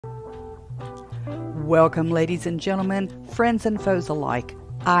Welcome, ladies and gentlemen, friends and foes alike.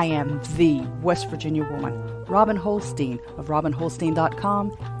 I am the West Virginia woman, Robin Holstein of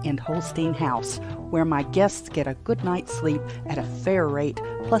RobinHolstein.com and Holstein House, where my guests get a good night's sleep at a fair rate,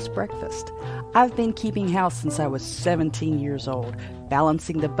 plus breakfast. I've been keeping house since I was 17 years old,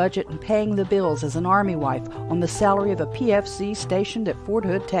 balancing the budget and paying the bills as an Army wife on the salary of a PFC stationed at Fort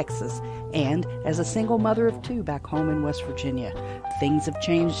Hood, Texas, and as a single mother of two back home in West Virginia. Things have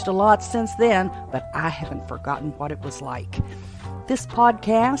changed a lot since then, but I haven't forgotten what it was like. This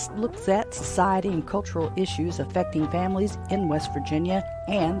podcast looks at society and cultural issues affecting families in West Virginia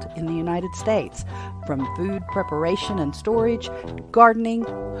and in the United States. From food preparation and storage, gardening,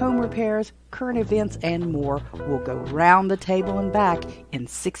 home repairs, current events, and more, we'll go round the table and back in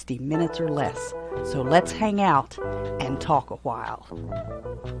 60 minutes or less. So let's hang out and talk a while.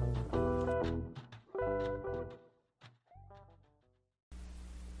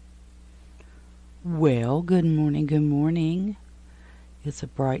 Well, good morning, good morning. It's a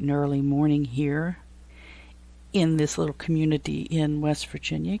bright and early morning here in this little community in West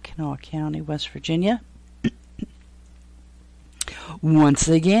Virginia, Kanawha County, West Virginia. Once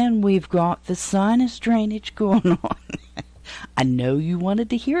again, we've got the sinus drainage going on. I know you wanted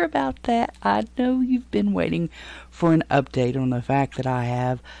to hear about that. I know you've been waiting for an update on the fact that I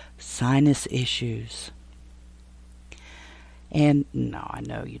have sinus issues. And no, I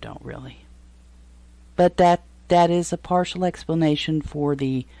know you don't really. But that is a partial explanation for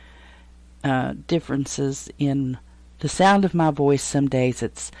the differences in the sound of my voice. Some days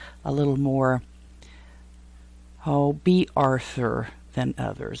it's a little more, B. Arthur than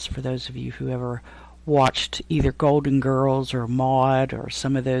others. For those of you who ever watched either Golden Girls or Maude or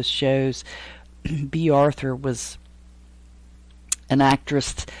some of those shows, B. Arthur was an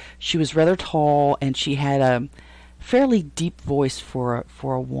actress. She was rather tall and she had a fairly deep voice for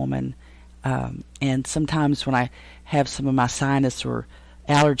a woman. And sometimes when I have some of my sinus or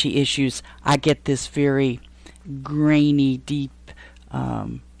allergy issues, I get this very grainy, deep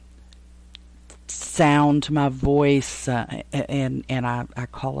sound to my voice, and I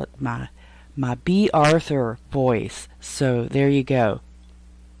call it my B. Arthur voice. So there you go.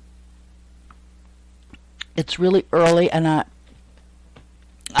 It's really early, and I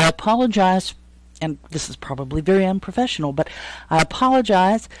apologize, and this is probably very unprofessional, but I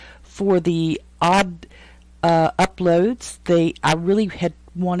apologize for the odd uploads. I really had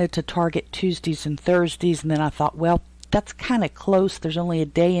wanted to target Tuesdays and Thursdays, and then I thought, well, that's kind of close. There's only a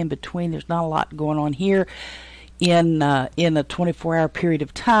day in between. There's not a lot going on here in a 24-hour period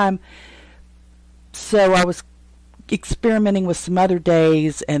of time. So I was experimenting with some other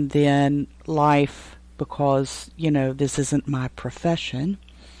days, and then life, because, this isn't my profession.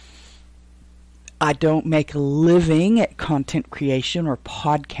 I don't make a living at content creation or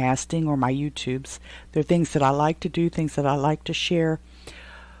podcasting or my YouTubes. They're things that I like to do, things that I like to share.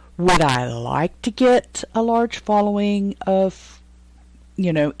 Would I like to get a large following of,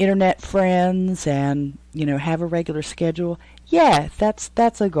 internet friends and, have a regular schedule? Yeah, that's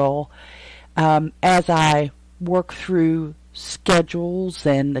a goal. As I work through schedules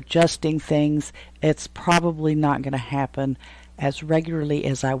and adjusting things, it's probably not going to happen as regularly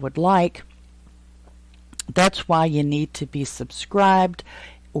as I would like. That's why you need to be subscribed,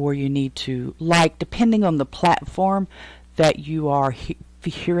 or you need to like, depending on the platform that you are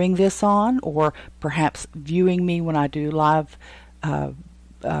hearing this on, or perhaps viewing me when I do live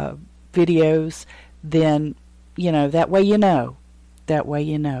videos. Then, that way you know.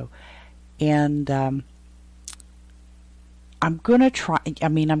 And I'm going to try,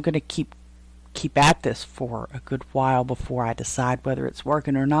 I'm going to keep at this for a good while before I decide whether it's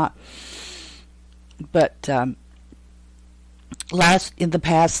working or not. But in the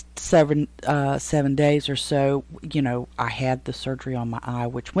past 7 days or so, I had the surgery on my eye,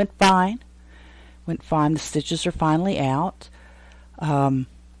 which went fine. The stitches are finally out. Kind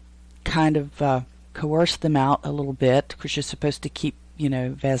of coerced them out a little bit, because you're supposed to keep,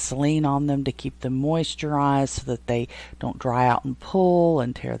 Vaseline on them to keep them moisturized so that they don't dry out and pull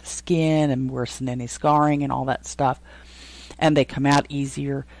and tear the skin and worsen any scarring and all that stuff. And they come out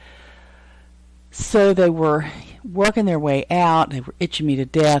easier. So they were working their way out. They were itching me to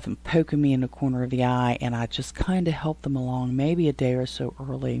death and poking me in the corner of the eye, and I just kind of helped them along, maybe a day or so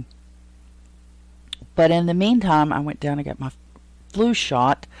early. But in the meantime, I went down and got my flu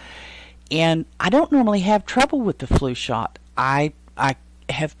shot, and I don't normally have trouble with the flu shot. I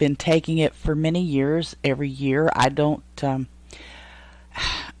have been taking it for many years, every year. I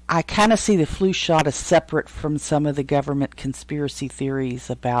kind of see the flu shot as separate from some of the government conspiracy theories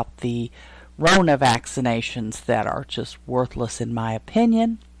about the Rona vaccinations that are just worthless in my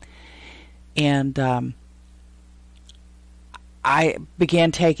opinion. And I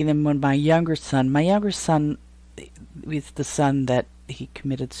began taking them when my younger son was the son that he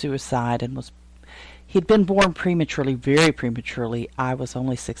committed suicide and he'd been born prematurely, very prematurely. I was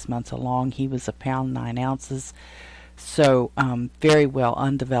only 6 months along. He was 1 pound 9 ounces, so very well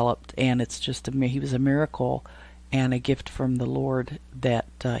undeveloped, and it's just he was a miracle and a gift from the Lord that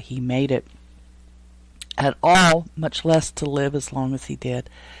he made it at all, much less to live as long as he did.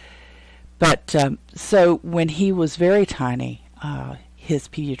 But so when he was very tiny, his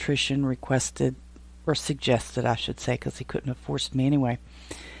pediatrician requested, or suggested, I should say, because he couldn't have forced me anyway,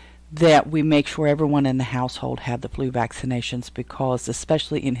 that we make sure everyone in the household had the flu vaccinations, because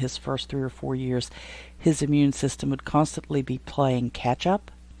especially in his first 3 or 4 years, his immune system would constantly be playing catch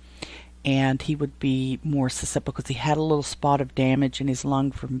up, and he would be more susceptible because he had a little spot of damage in his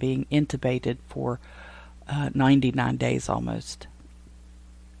lung from being intubated for 99 days almost.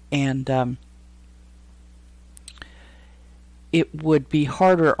 And it would be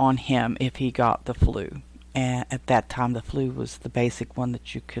harder on him if he got the flu. And at that time, the flu was the basic one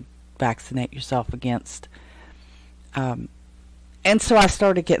that you could vaccinate yourself against. And so I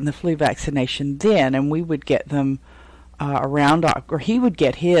started getting the flu vaccination then, and we would get them or he would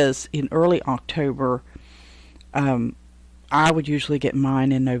get his in early October. I would usually get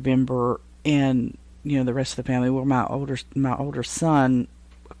mine in November, and the rest of the family. Well, my older son,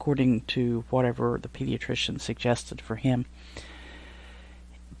 according to whatever the pediatrician suggested for him.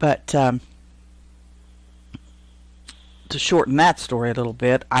 But to shorten that story a little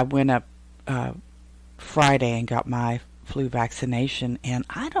bit, I went up Friday and got my flu vaccination, and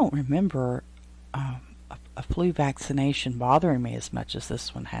I don't remember a flu vaccination bothering me as much as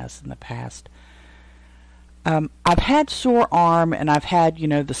this one has in the past. I've had sore arm, and I've had,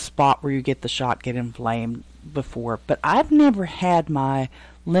 the spot where you get the shot get inflamed before, but I've never had my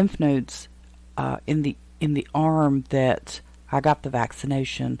lymph nodes in the arm that I got the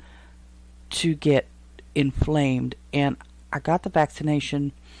vaccination to get inflamed. And I got the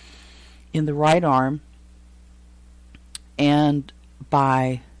vaccination in the right arm, and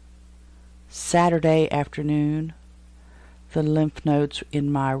by Saturday afternoon, the lymph nodes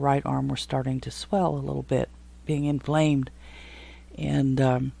in my right arm were starting to swell a little bit, being inflamed. And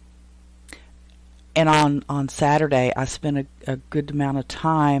on Saturday, I spent a good amount of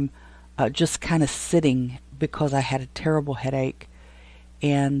time just kind of sitting because I had a terrible headache.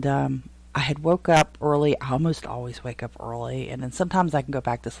 And I had woke up early. I almost always wake up early, and then sometimes I can go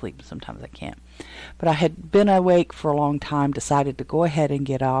back to sleep, and sometimes I can't. But I had been awake for a long time, decided to go ahead and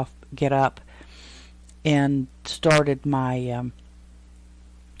get up, and started my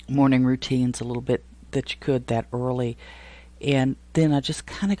morning routines a little bit that you could that early. And then I just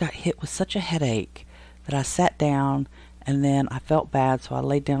kind of got hit with such a headache that I sat down, and then I felt bad, so I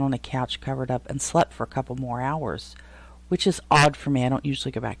laid down on the couch, covered up, and slept for a couple more hours, which is odd for me. I don't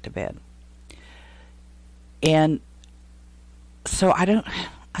usually go back to bed. And so I don't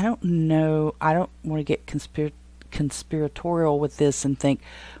know. I don't want to get conspiratorial with this and think,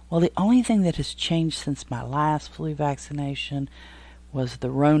 well, the only thing that has changed since my last flu vaccination was the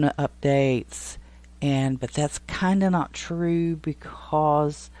Rona updates, but that's kind of not true,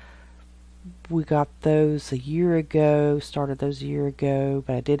 because we got those a year ago, started those a year ago,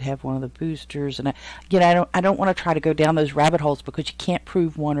 but I did have one of the boosters, and I don't want to try to go down those rabbit holes, because you can't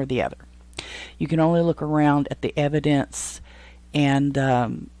prove one or the other. You can only look around at the evidence and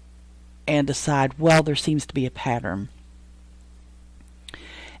decide, well, there seems to be a pattern.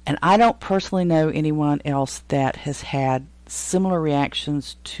 And I don't personally know anyone else that has had similar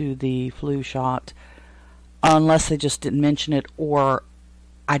reactions to the flu shot, unless they just didn't mention it, or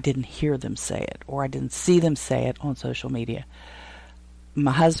I didn't hear them say it, or I didn't see them say it on social media.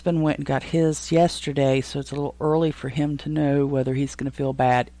 My husband went and got his yesterday, so it's a little early for him to know whether he's going to feel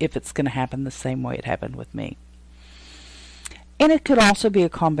bad, if it's going to happen the same way it happened with me. And it could also be a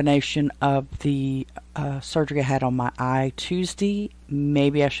combination of the surgery I had on my eye Tuesday.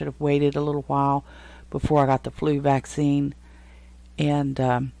 Maybe I should have waited a little while before I got the flu vaccine.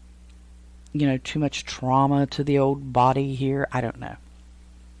 And, too much trauma to the old body here. I don't know.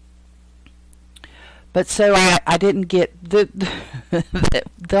 But so I didn't get the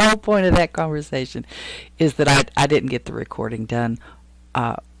whole point of that conversation is that I didn't get the recording done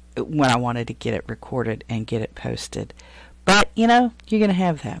when I wanted to get it recorded and get it posted. But, you're going to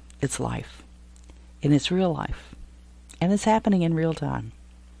have that. It's life. And it's real life. And it's happening in real time.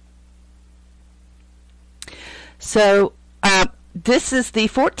 So, this is the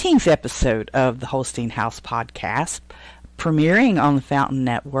 14th episode of the Holstein House podcast, premiering on the Fountain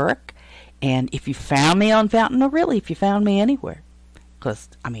Network. And if you found me on Fountain, or really if you found me anywhere, because,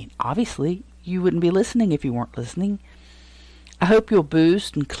 I mean, obviously you wouldn't be listening if you weren't listening. I hope you'll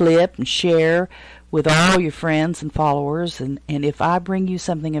boost and clip and share with all your friends and followers. And if I bring you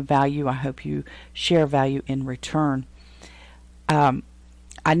something of value, I hope you share value in return. I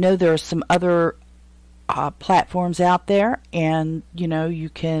know there are some other platforms out there, and you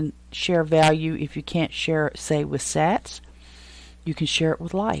can share value. If you can't share it, say, with sats, you can share it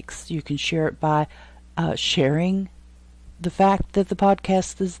with likes. You can share it by sharing the fact that the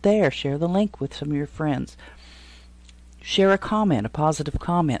podcast is there. Share the link with some of your friends. Share a comment, a positive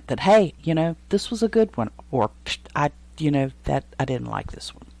comment that, hey, this was a good one, or that I didn't like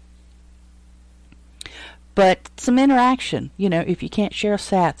this one. But some interaction, if you can't share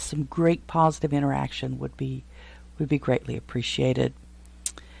sats, some great positive interaction would be greatly appreciated.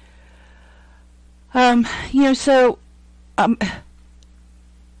 I'm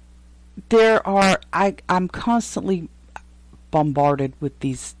constantly bombarded with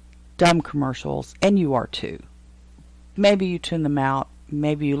these dumb commercials, and you are too. Maybe you tune them out.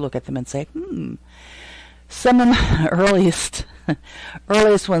 Maybe you look at them and say, Some of my earliest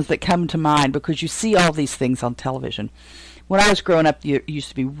ones that come to mind, because you see all these things on television. When I was growing up, there used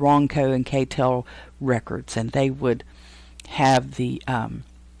to be Ronco and K-Tel records, and they would have the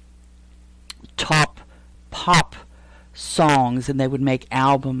top pop songs, and they would make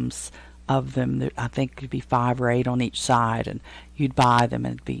albums of them. I think it could be 5 or 8 on each side, and you'd buy them,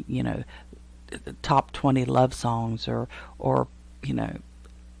 and it'd be, the top 20 love songs, or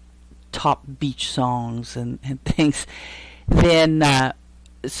top beach songs and things. Then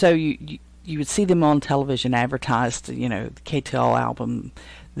so you would see them on television advertised, the K-Tel album,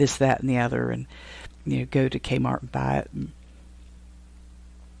 this, that, and the other, and go to Kmart and buy it.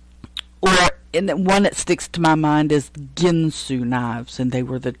 And the one that sticks to my mind is Ginsu knives, and they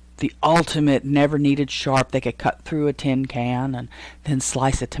were the ultimate, never needed sharp. They could cut through a tin can and then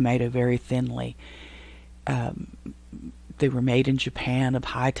slice a tomato very thinly. They were made in Japan of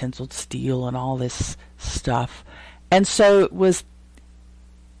high tensile steel and all this stuff. And so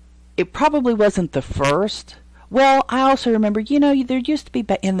it probably wasn't the first. Well, I also remember, there used to be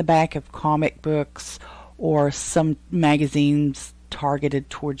in the back of comic books or some magazines targeted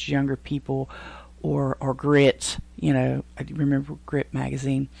towards younger people, or Grit, I remember Grit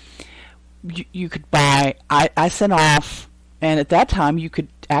magazine. You could buy, I sent off, and at that time you could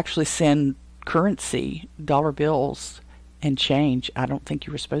actually send currency, dollar bills, and change. I don't think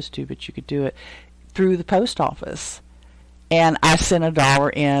you were supposed to, but you could do it through the post office. And I sent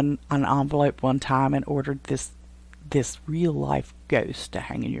 $1 in an envelope one time and ordered this real life ghost to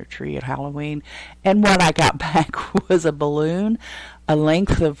hang in your tree at Halloween. And what I got back was a balloon, a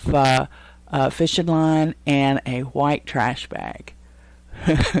length of fishing line, and a white trash bag.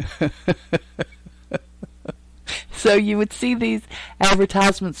 So you would see these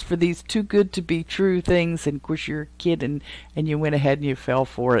advertisements for these too good to be true things, and of course you're a kid, and you went ahead and you fell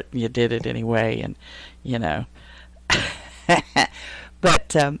for it, and you did it anyway, and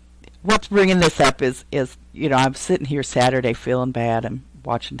But what's bringing this up is I'm sitting here Saturday feeling bad. I'm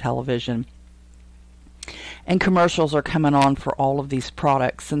watching television, and commercials are coming on for all of these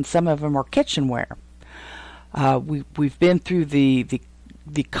products, and some of them are kitchenware. We've been through the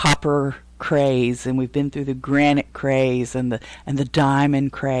copper craze, and we've been through the granite craze, and the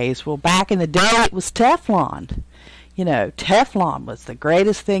diamond craze. Well, back in the day, it was Teflon. Teflon was the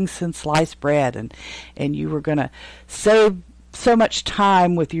greatest thing since sliced bread, and you were going to save so much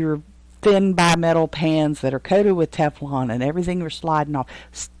time with your thin bimetal pans that are coated with Teflon, and everything you're sliding off.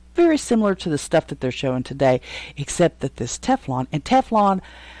 It's very similar to the stuff that they're showing today, except that this Teflon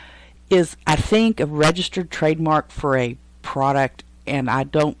is, I think, a registered trademark for a product, and I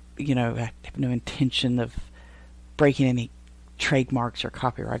don't, I have no intention of breaking any trademarks or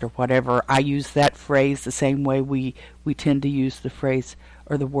copyright or whatever. I use that phrase the same way we tend to use the phrase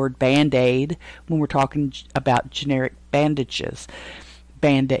or the word Band-Aid when we're talking about generic bandages.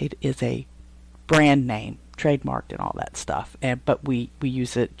 Band-Aid is a brand name, trademarked and all that stuff, but we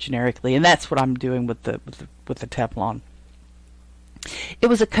use it generically, and that's what I'm doing with the Teflon. It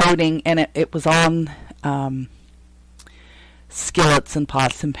was a coating, and it was on skillets and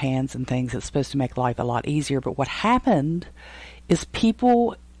pots and pans and things. It's supposed to make life a lot easier, but what happened is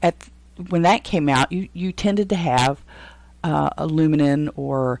people, when that came out, you tended to have aluminum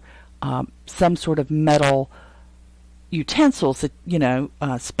or some sort of metal utensils that,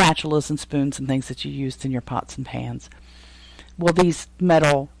 spatulas and spoons and things that you used in your pots and pans. Well, these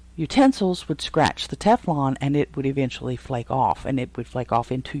metal utensils would scratch the Teflon, and it would eventually flake off, and it would flake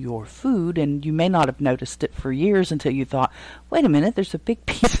off into your food, and you may not have noticed it for years until you thought, wait a minute, there's a big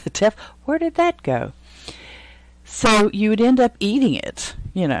piece of Teflon. Where did that go? So you would end up eating it,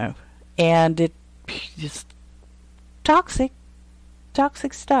 and it just toxic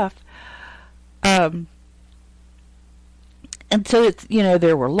stuff. And so it's,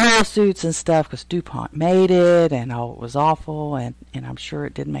 there were lawsuits and stuff because DuPont made it, and it was awful, and I'm sure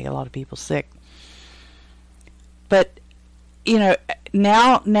it did make a lot of people sick. But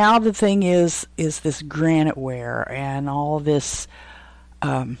now the thing is this graniteware and all this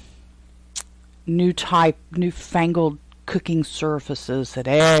newfangled cooking surfaces that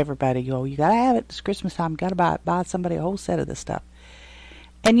everybody go, you gotta have it. It's Christmas time. Gotta buy somebody a whole set of this stuff.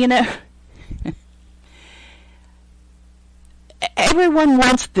 And everyone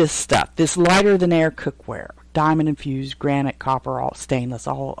wants this stuff, this lighter than air cookware, diamond infused, granite, copper, all stainless,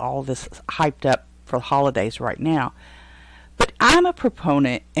 all this hyped up for the holidays right now. But I'm a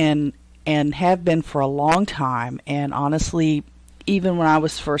proponent and have been for a long time, and honestly, even when I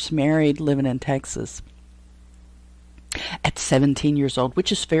was first married living in Texas at 17 years old,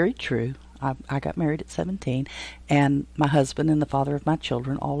 which is very true. I got married at 17, and my husband and the father of my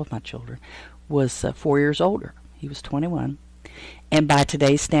children, all of my children, was 4 years older. He was 21, and by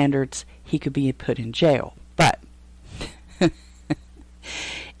today's standards, he could be put in jail. But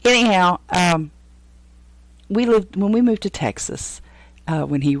anyhow, when we moved to Texas,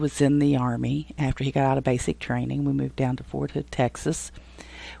 when he was in the Army, after he got out of basic training, we moved down to Fort Hood, Texas.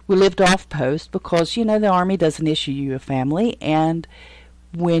 We lived off post because, the Army doesn't issue you a family, and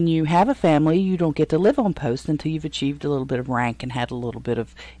when you have a family, you don't get to live on post until you've achieved a little bit of rank and had a little bit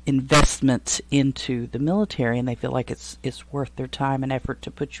of investment into the military, and they feel like it's worth their time and effort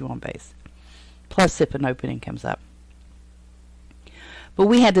to put you on base. Plus, if an opening comes up. But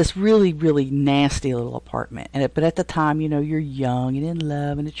we had this really, really nasty little apartment. But at the time, you're young and in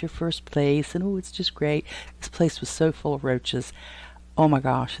love, and it's your first place, and it's just great. This place was so full of roaches. Oh my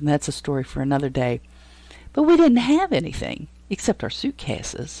gosh, and that's a story for another day. But we didn't have anything except our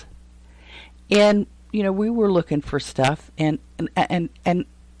suitcases. And, we were looking for stuff, and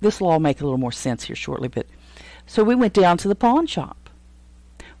this will all make a little more sense here shortly, but so we went down to the pawn shop.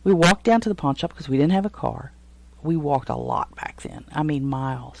 We walked down to the pawn shop because we didn't have a car. We walked a lot back then. I mean,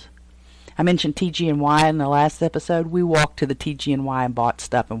 miles. I mentioned TG&Y in the last episode. We walked to the TG&Y and bought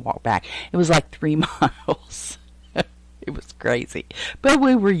stuff and walked back. It was like 3 miles. It was crazy. But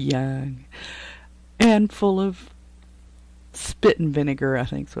we were young and full of spit and vinegar, I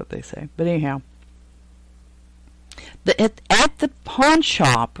think is what they say. But anyhow, at the pawn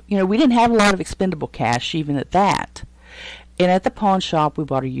shop, we didn't have a lot of expendable cash even at that. And at the pawn shop, we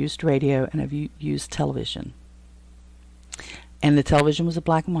bought a used radio and a used television. And the television was a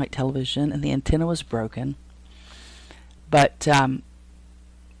black and white television, and the antenna was broken. But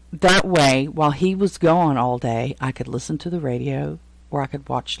that way, while he was gone all day, I could listen to the radio or I could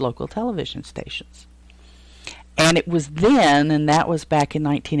watch local television stations. And it was then, and that was back in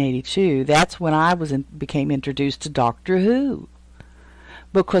 1982, that's when I became introduced to Doctor Who,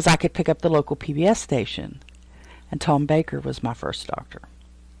 because I could pick up the local PBS station, and Tom Baker was my first doctor.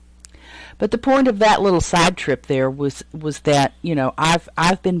 But the point of that little side trip there was that,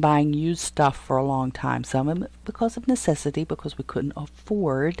 I've been buying used stuff for a long time, some of it because of necessity, because we couldn't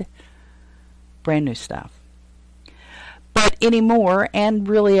afford brand new stuff. But anymore, and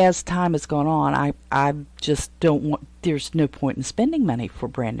really as time has gone on, I just don't want, there's no point in spending money for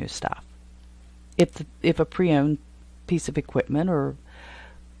brand new stuff. If a pre-owned piece of equipment or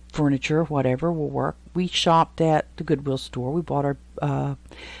furniture or whatever will work. We shopped at the Goodwill store. We bought our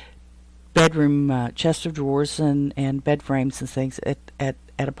bedroom chest of drawers and bed frames and things at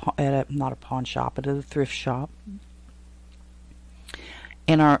not a pawn shop, but at a thrift shop.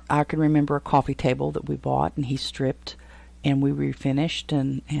 And I can remember a coffee table that we bought, and he stripped, and we refinished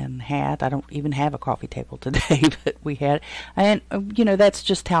and had. I don't even have a coffee table today, but we had. And that's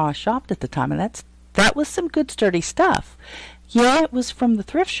just how I shopped at the time, and that was some good sturdy stuff. Yeah, it was from the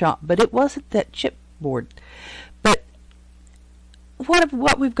thrift shop, but it wasn't that chipboard. But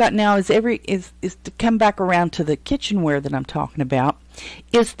what we've got now is to come back around to the kitchenware that I'm talking about,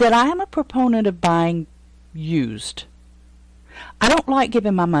 is that I am a proponent of buying used. I don't like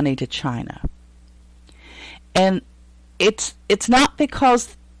giving my money to China. And it's not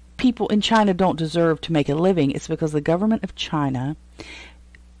because people in China don't deserve to make a living. It's because the government of China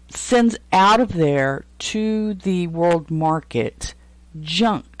sends out of there to the world market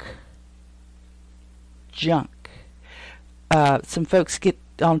junk. Some folks get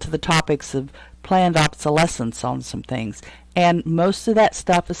onto the topics of planned obsolescence on some things, and most of that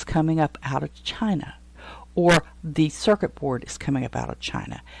stuff is coming up out of China, or the circuit board is coming up out of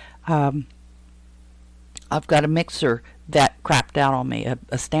China. I've got a mixer that crapped out on me,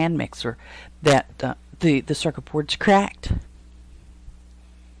 a stand mixer that the circuit board's cracked.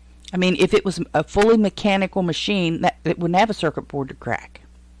 I mean, if it was a fully mechanical machine, that it wouldn't have a circuit board to crack.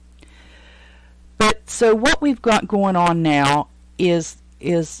 But so what we've got going on now is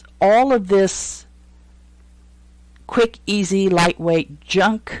all of this quick, easy, lightweight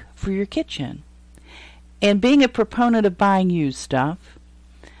junk for your kitchen. And being a proponent of buying used stuff,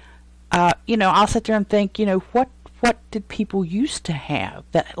 I'll sit there and think, what did people used to have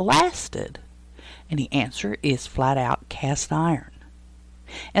that lasted? And the answer is flat out cast iron.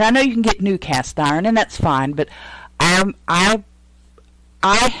 And I know you can get new cast iron, and that's fine, but I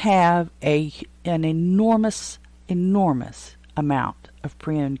have an enormous amount of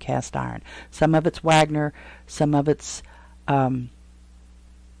pre-owned cast iron. Some of it's Wagner, some of it's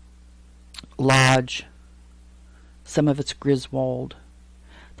Lodge, some of it's Griswold.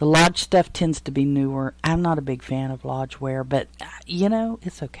 The Lodge stuff tends to be newer. I'm not a big fan of Lodge ware, but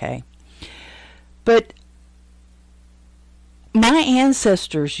it's okay. But my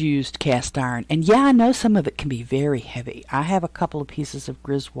ancestors used cast iron, and yeah, I know some of it can be very heavy. I have a couple of pieces of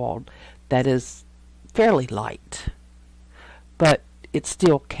Griswold that is fairly light, but it's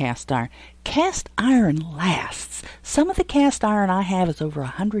still cast iron. Cast iron lasts. Some of the cast iron I have is over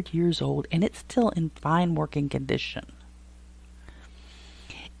 100 years old, and it's still in fine working condition.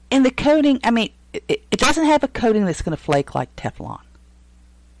 And the coating, it doesn't have a coating that's going to flake like Teflon.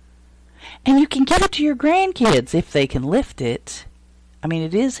 And you can give it to your grandkids if they can lift it.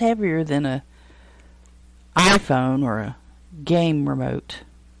 It is heavier than a iPhone or a game remote.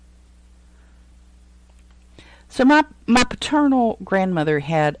 So my paternal grandmother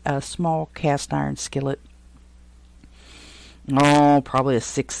had a small cast iron skillet. Oh, probably a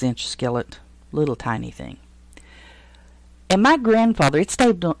 6-inch skillet. Little tiny thing. And my grandfather, it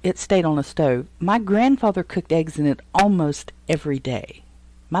stayed on a stove. My grandfather cooked eggs in it almost every day.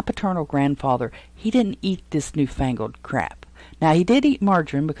 My paternal grandfather, he didn't eat this newfangled crap. Now, he did eat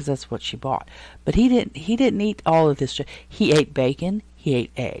margarine because that's what she bought. But he didn't eat all of this. He ate bacon. He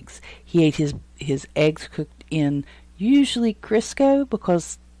ate eggs. He ate his eggs cooked in usually Crisco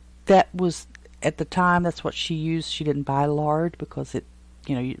because that was, at the time, that's what she used. She didn't buy lard because it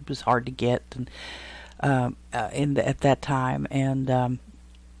was hard to get at that time. And,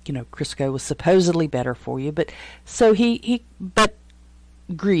 Crisco was supposedly better for you. But so but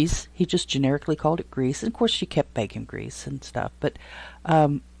grease, he just generically called it grease, and of course she kept bacon grease and stuff, but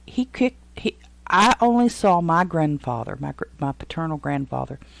I only saw my grandfather, my paternal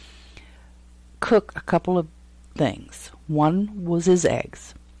grandfather, cook a couple of things. One was his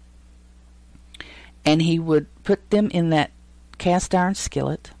eggs, and he would put them in that cast iron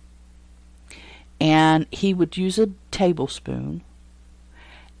skillet, and he would use a tablespoon,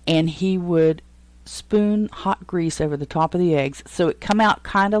 and he would spoon hot grease over the top of the eggs so it come out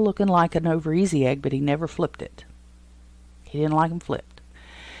kind of looking like an over easy egg, but he never flipped it. He didn't like them flipped.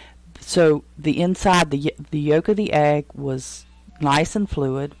 So the inside, the yolk of the egg was nice and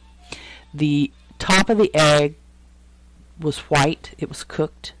fluid. The top of the egg was white. It was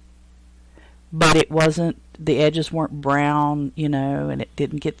cooked, but it wasn't, the edges weren't brown, and it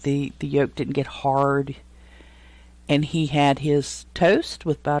didn't get, the yolk didn't get hard. And he had his toast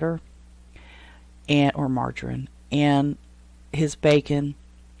with butter or margarine, and his bacon,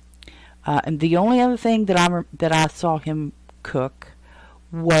 and the only other thing that I saw him cook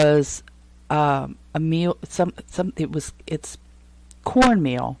was a meal. It's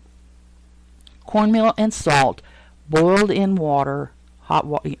cornmeal and salt, boiled in water, hot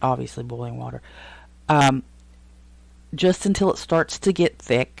water, obviously boiling water, just until it starts to get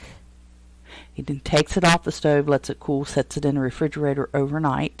thick. He then takes it off the stove, lets it cool, sets it in the refrigerator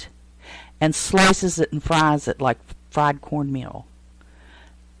overnight, and slices it and fries it like fried cornmeal,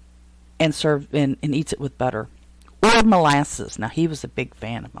 and eats it with butter or molasses. Now, he was a big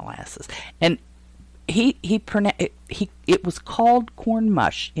fan of molasses, and it was called corn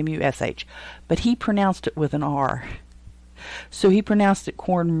mush, M-U-S-H, but he pronounced it with an R, so he pronounced it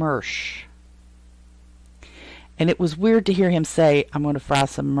corn mush. And it was weird to hear him say, "I'm going to fry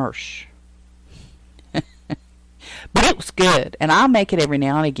some mush." But it was good, and I make it every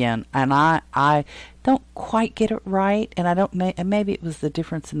now and again, and I don't quite get it right, and I don't, maybe it was the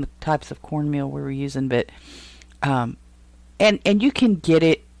difference in the types of cornmeal we were using, but and you can get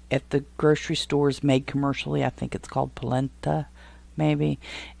it at the grocery stores made commercially. I think it's called polenta, maybe,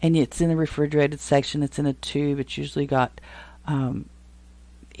 and it's in the refrigerated section. It's in a tube. It's usually got I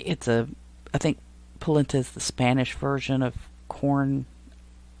think polenta is the Spanish version of corn.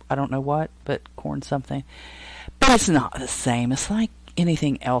 I don't know what, but corn something. But it's not the same. It's like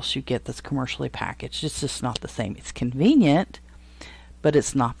anything else you get that's commercially packaged. It's just not the same. It's convenient, but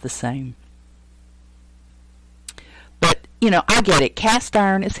it's not the same. I get it. Cast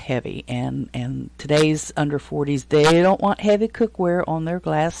iron is heavy, and today's under 40s, they don't want heavy cookware on their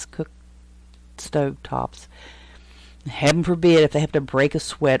glass stove tops. Heaven forbid if they have to break a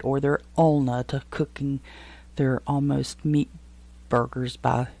sweat or their ulna to cooking their almost meat burgers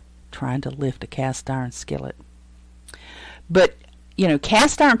by trying to lift a cast iron skillet. But,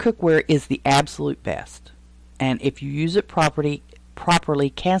 cast iron cookware is the absolute best. And if you use it properly,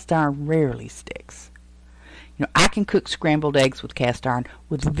 cast iron rarely sticks. I can cook scrambled eggs with cast iron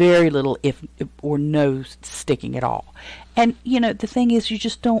with very little or no sticking at all. And, the thing is, you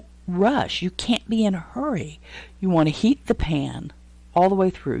just don't rush. You can't be in a hurry. You want to heat the pan all the way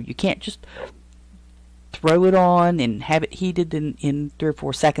through. You can't just throw it on and have it heated in 3 or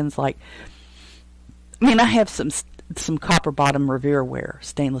 4 seconds. I have some copper bottom Revereware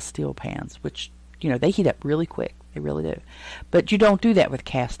stainless steel pans, which, they heat up really quick. They really do. But you don't do that with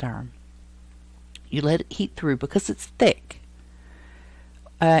cast iron. You let it heat through because it's thick.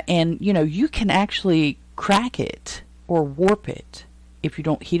 And, you can actually crack it or warp it if you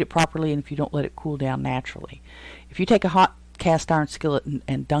don't heat it properly and if you don't let it cool down naturally. If you take a hot cast iron skillet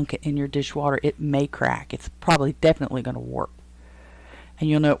and dunk it in your dishwater, it may crack. It's definitely going to warp. And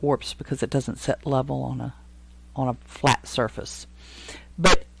you'll know it warps because it doesn't set level on a flat surface.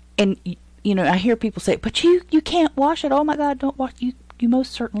 But, I hear people say, but you can't wash it. Oh my God, don't wash. You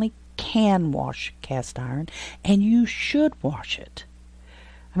most certainly can wash cast iron, and you should wash it.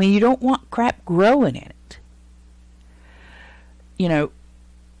 You don't want crap growing in it.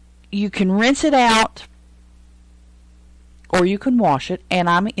 You can rinse it out, or you can wash it,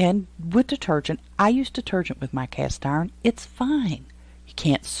 and with detergent. I use detergent with my cast iron. It's fine. You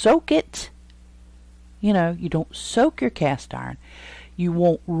can't soak it. You don't soak your cast iron. You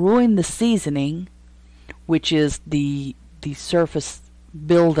won't ruin the seasoning, which is the surface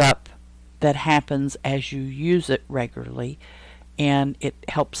buildup that happens as you use it regularly, and it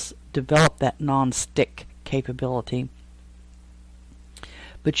helps develop that non-stick capability.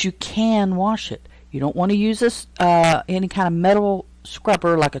 But you can wash it. You don't want to use any kind of metal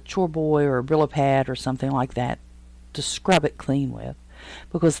scrubber like a Chore Boy or a Brillo Pad or something like that to scrub it clean with,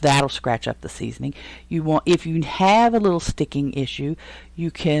 because that'll scratch up the seasoning. If you have a little sticking issue,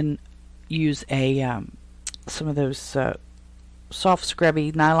 you can use some of those soft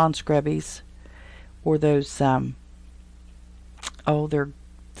scrubby nylon scrubbies, or those some of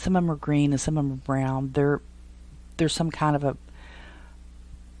them are green and some of them are brown. There's some kind of a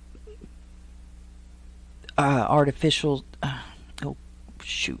artificial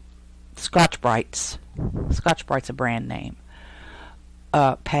Scotch-Brite's a brand name.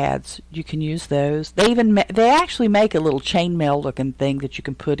 Pads, you can use those. They actually make a little chainmail looking thing that you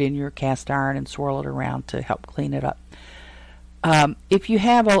can put in your cast iron and swirl it around to help clean it up. If you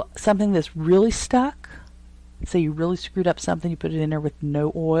have something that's really stuck, say you really screwed up something, you put it in there with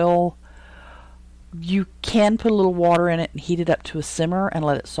no oil, you can put a little water in it and heat it up to a simmer and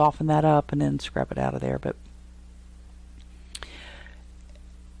let it soften that up and then scrub it out of there. But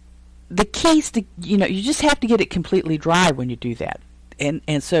the key is to, you just have to get it completely dry when you do that.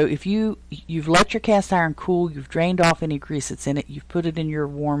 And so if you've let your cast iron cool, you've drained off any grease that's in it, you've put it in your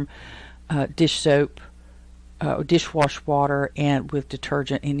warm dish soap, dishwash water, and with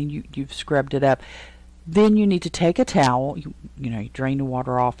detergent, and you've scrubbed it up, then you need to take a towel. You drain the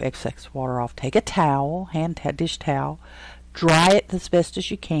water off, excess water off. Take a towel, dish towel, dry it as best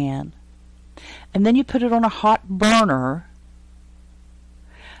as you can, and then you put it on a hot burner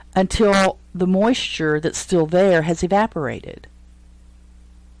until the moisture that's still there has evaporated.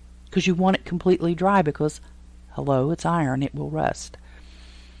 Because you want it completely dry, because, hello, it's iron, it will rust.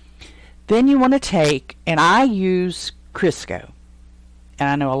 Then you want to take, and I use Crisco, and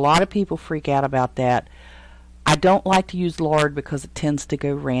I know a lot of people freak out about that. I don't like to use lard because it tends to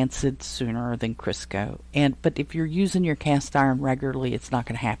go rancid sooner than Crisco. But if you're using your cast iron regularly, it's not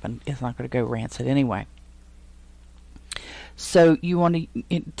going to happen. It's not going to go rancid anyway. So you want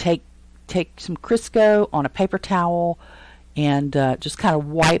to take some Crisco on a paper towel and just kind of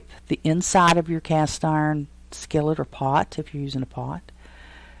wipe the inside of your cast iron skillet or pot if you're using a pot.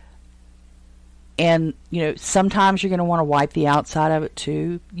 And, sometimes you're going to want to wipe the outside of it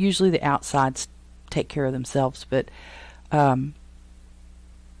too. Usually the outsides take care of themselves, but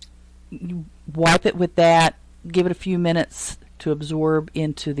you wipe it with that, give it a few minutes to absorb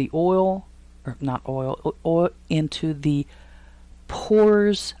into the oil, or not oil, into the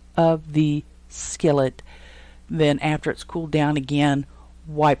pores of the skillet. Then after it's cooled down again,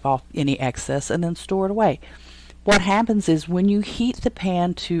 wipe off any excess and then store it away. What happens is when you heat the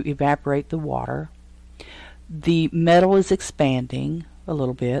pan to evaporate the water, the metal is expanding a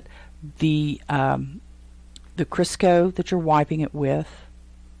little bit. The the Crisco that you're wiping it with,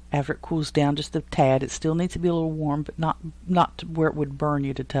 after it cools down just a tad, it still needs to be a little warm, but not to where it would burn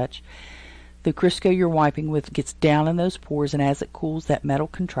you to touch. The Crisco you're wiping with gets down in those pores, and as it cools, that metal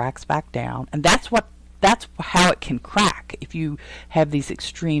contracts back down, and that's how it can crack if you have these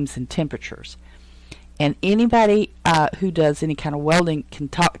extremes in temperatures. And anybody who does any kind of welding can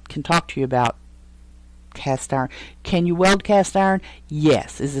talk to you about cast iron. Can you weld cast iron?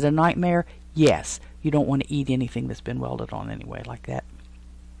 Yes. Is it a nightmare? Yes. You don't want to eat anything that's been welded on anyway like that.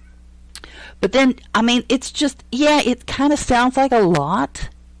 But then, I mean, it's just, yeah, it kind of sounds like a lot.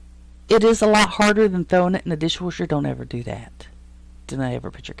 It is a lot harder than throwing it in a dishwasher. Don't ever do that. Don't ever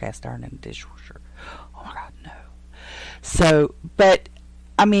put your cast iron in a dishwasher. Oh my God, no. So, but,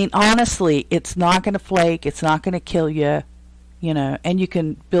 I mean, honestly, it's not going to flake. It's not going to kill you, you know, and you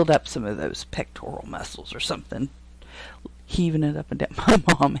can build up some of those pectoral muscles or something, heaving it up and down. My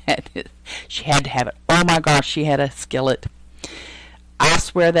mom had it. She had to have it. Oh my gosh, she had a skillet. I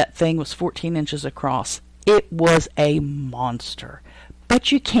swear that thing was 14 inches across. It was a monster.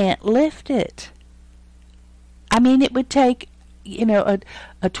 But you can't lift it. I mean, it would take, you know,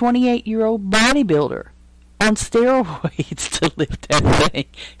 a 28-year-old bodybuilder on steroids to lift that thing.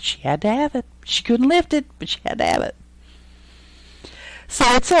 She had to have it. She couldn't lift it, but she had to have it. So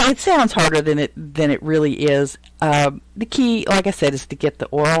it sounds harder than it really is. The key, like I said, is to get the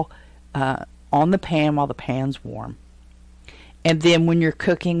oil on the pan while the pan's warm. And then when you're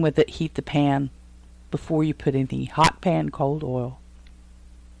cooking with it, heat the pan before you put any hot pan, cold oil.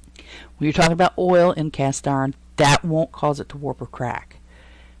 When you're talking about oil in cast iron, that won't cause it to warp or crack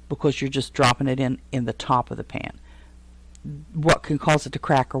because you're just dropping it in the top of the pan. What can cause it to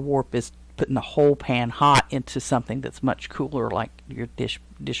crack or warp is putting the whole pan hot into something that's much cooler, like your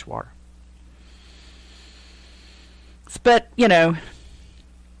dishwater. But, you know,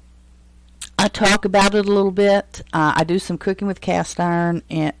 I talk about it a little bit. I do some cooking with cast iron,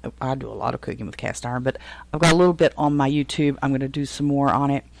 and I do a lot of cooking with cast iron, but I've got a little bit on my YouTube. I'm going to do some more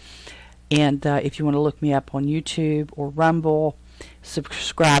on it. And if you want to look me up on YouTube or Rumble,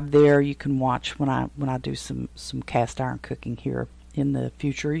 subscribe there. You can watch when I do some cast iron cooking here in the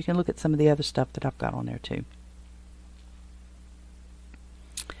future. You can look at some of the other stuff that I've got on there too.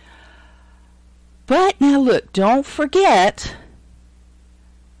 But now look, don't forget,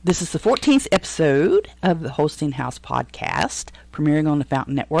 this is the 14th episode of the Holstein House podcast, premiering on the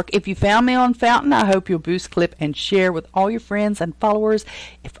Fountain Network. If you found me on Fountain, I hope you'll boost, clip, and share with all your friends and followers.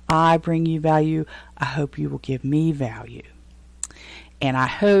 If I bring you value, I hope you will give me value. And I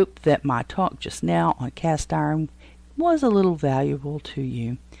hope that my talk just now on cast iron was a little valuable to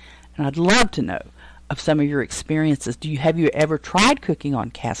you. And I'd love to know of some of your experiences. Have you ever tried cooking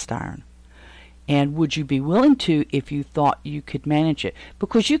on cast iron? And would you be willing to if you thought you could manage it?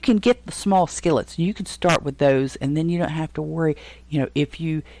 Because you can get the small skillets. You can start with those, and then you don't have to worry. You know, if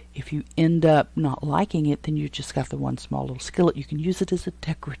you end up not liking it, then you just got the one small little skillet. You can use it as a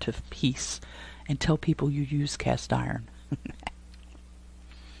decorative piece and tell people you use cast iron.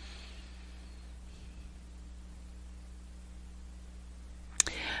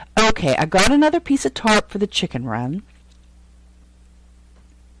 Okay, I got another piece of tarp for the chicken run.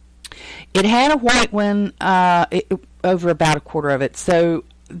 It had a white one over about a quarter of it. So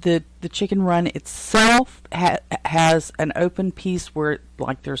the chicken run itself has an open piece where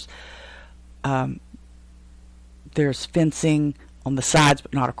like there's fencing on the sides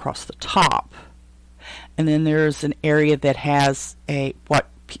but not across the top. And then there's an area that has what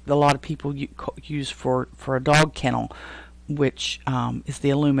a lot of people use for a dog kennel, which is the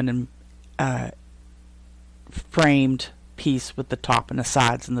aluminum framed piece with the top and the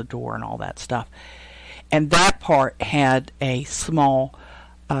sides and the door and all that stuff. And that part had a small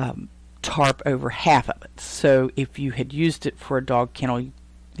tarp over half of it. So if you had used it for a dog kennel,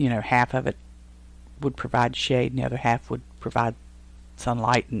 you know, half of it would provide shade and the other half would provide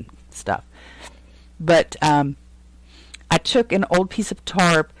sunlight and stuff. But I took an old piece of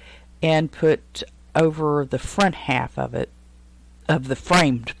tarp and put over the front half of it, of the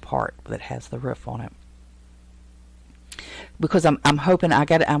framed part that has the roof on it, because I'm hoping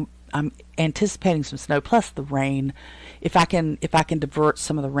I'm anticipating some snow plus the rain. If I can divert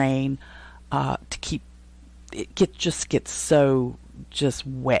some of the rain to keep it just gets so just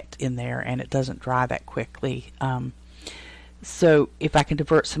wet in there and it doesn't dry that quickly. So if I can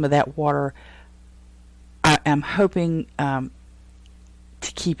divert some of that water, I'm hoping to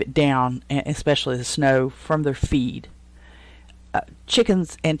keep it down, especially the snow, from their feed.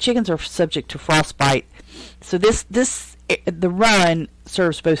 Chickens are subject to frostbite, so the run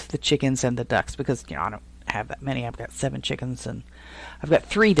serves both the chickens and the ducks, because I don't have that many. I've got 7 chickens and I've got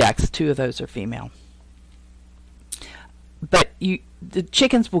 3 ducks. 2 of those are female. but the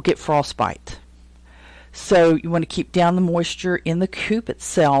chickens will get frostbite. So you want to keep down the moisture in the coop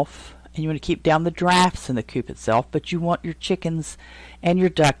itself, and you want to keep down the drafts in the coop itself, but you want your chickens and your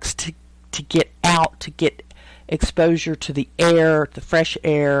ducks to get out, to get exposure to the air, the fresh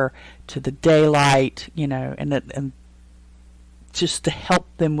air, to the daylight, and just to help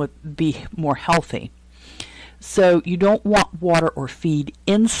them be more healthy. So you don't want water or feed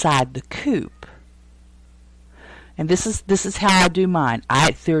inside the coop. And this is how I do mine.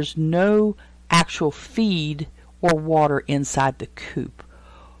 There's no actual feed or inside inside the coop.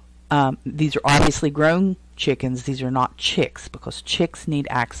 These are obviously grown chickens. These are not chicks, because chicks need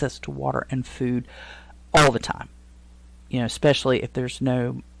access to water and food all the time. Especially if there's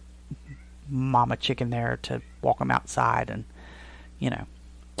no mama chicken there to walk them outside and,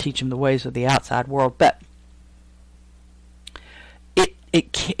 teach them the ways of the outside world. But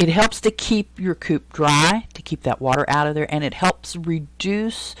it helps to keep your coop dry, to keep that water out of there, and it helps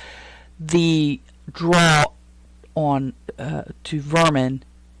reduce the draw on to vermin,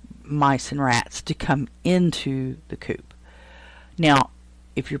 mice, and rats to come into the coop. Now,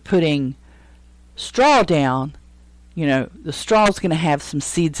 if you're putting straw down, the straw is going to have some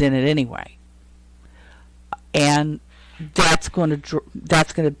seeds in it anyway, and that's going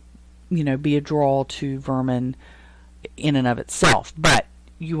to be a draw to vermin in and of itself. But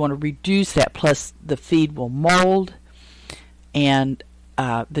you want to reduce that. Plus, the feed will mold, and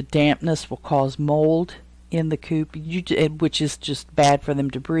the dampness will cause mold in the coop, which is just bad for them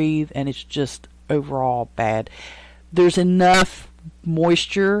to breathe, and it's just overall bad. There's enough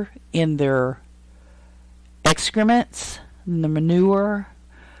moisture in their excrements, in the manure,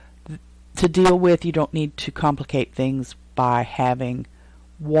 to deal with. You don't need to complicate things by having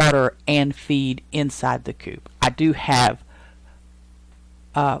water and feed inside the coop. I do have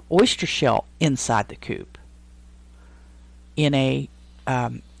oyster shell inside the coop in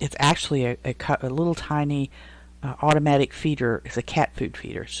it's actually a little tiny automatic feeder. It's a cat food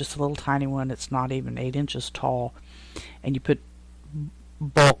feeder. It's just a little tiny one. It's not even 8 inches tall, and you put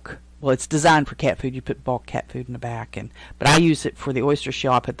bulk. Well, it's designed for cat food. You put bulk cat food in the back, but I use it for the oyster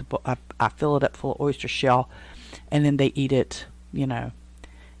shell. I fill it up full of oyster shell, and then they eat it, and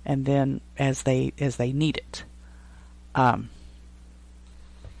then as they need it. And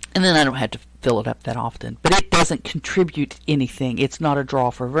then I don't have to fill it up that often. But it doesn't contribute anything. It's not a draw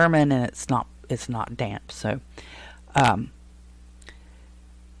for vermin, and it's not damp. So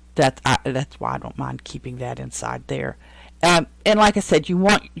that's why I don't mind keeping that inside there. And like I said, you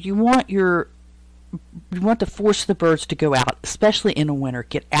want to force the birds to go out, especially in the winter.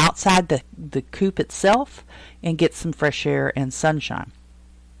 Get outside the coop itself and get some fresh air and sunshine.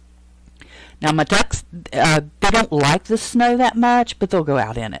 Now, my ducks, they don't like the snow that much, but they'll go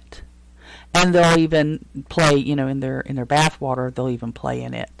out in it. And they'll even play, in their bath water, they'll even play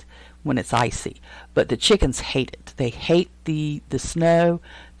in it when it's icy. But the chickens hate it. They hate the snow.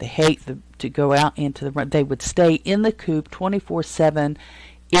 They hate to go out into the run. They would stay in the coop 24/7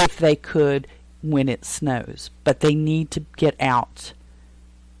 if they could when it snows. But they need to get out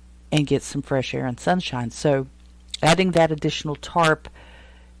and get some fresh air and sunshine. So adding that additional tarp,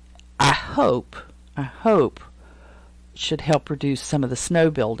 I hope should help reduce some of the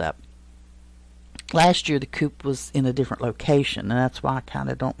snow buildup. Last year the coop was in a different location, and that's why I kind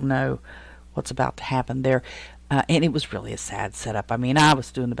of don't know what's about to happen there. And it was really a sad setup. I mean, I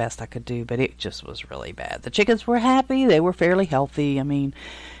was doing the best I could do, but it just was really bad. The chickens were happy; they were fairly healthy. I mean,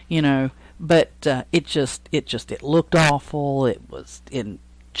 but it looked awful. It was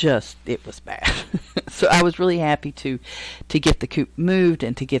bad. So I was really happy to get the coop moved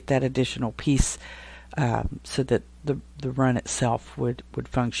and to get that additional piece, so that the run itself would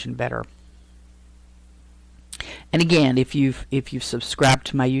function better. And again, if you've subscribed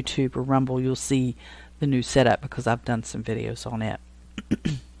to my YouTube or Rumble, you'll see the new setup because I've done some videos on it.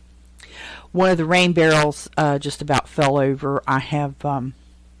 One of the rain barrels just about fell over. I have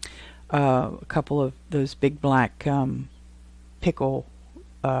a couple of those big black pickle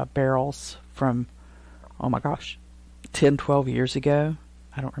barrels from, oh my gosh, 10, 12 years ago.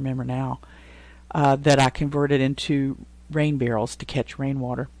 I don't remember now. That I converted into rain barrels to catch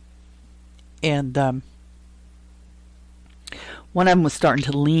rainwater. And one of them was starting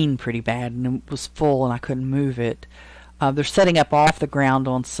to lean pretty bad, and it was full, and I couldn't move it. They're setting up off the ground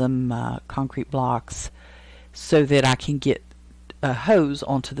on some concrete blocks so that I can get a hose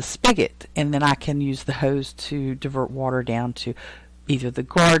onto the spigot, and then I can use the hose to divert water down to either the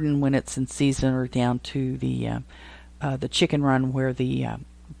garden when it's in season or down to the chicken run where the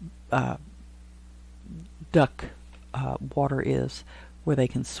duck water is, where they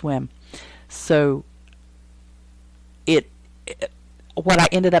can swim. So what I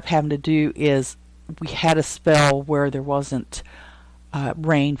ended up having to do is we had a spell where there wasn't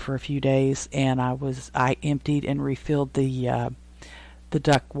rain for a few days, and I emptied and refilled the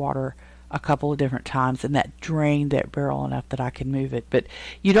duck water a couple of different times, and that drained that barrel enough that I could move it. But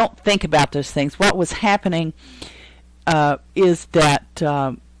you don't think about those things. What was happening is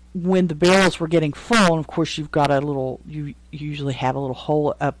that when the barrels were getting full, and of course you usually have a little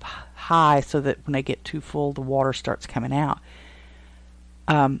hole up high so that when they get too full, the water starts coming out.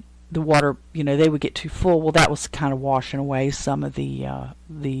 The water, they would get too full. Well, that was kind of washing away some of the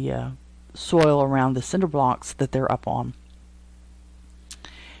soil around the cinder blocks that they're up on.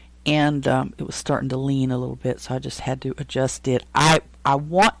 And it was starting to lean a little bit, so I just had to adjust it. I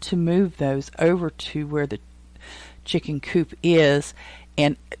want to move those over to where the chicken coop is,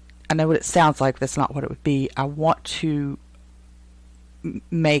 and I know what it sounds like. That's not what it would be. I want to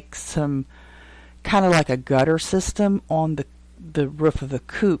make some kind of like a gutter system on the roof of the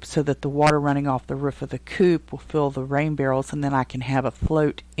coop, so that the water running off the roof of the coop will fill the rain barrels, and then I can have a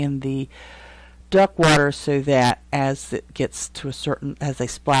float in the duck water, so that as it gets to as they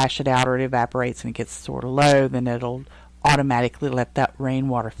splash it out or it evaporates and it gets sort of low, then it'll automatically let that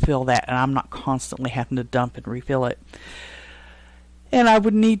rainwater fill that, and I'm not constantly having to dump and refill it. And I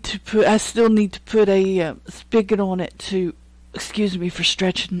still need to put a spigot on it to, excuse me for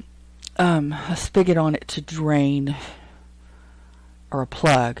stretching, a spigot on it to drain, or a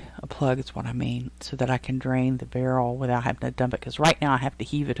plug is what I mean, so that I can drain the barrel without having to dump it, because right now I have to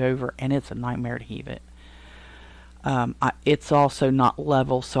heave it over, and it's a nightmare to heave it. It's also not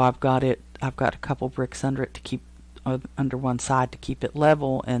level, so I've got a couple bricks under it to keep under one side to keep it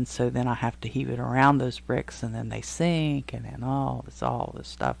level, and so then I have to heave it around those bricks, and then they sink, and then all this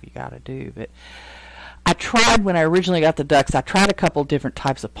stuff you got to do. But I tried, when I originally got the ducks, I tried a couple different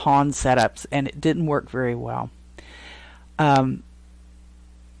types of pond setups, and it didn't work very well.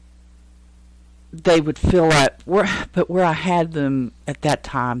 They would fill up, but where I had them at that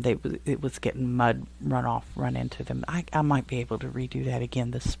time, it was getting mud run into them. I might be able to redo that again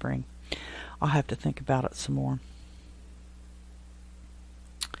this spring. I'll have to think about it some more.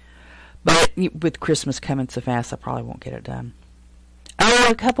 But with Christmas coming so fast, I probably won't get it done. Oh,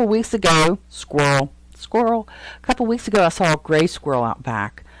 a couple weeks ago, squirrel. A couple weeks ago, I saw a gray squirrel out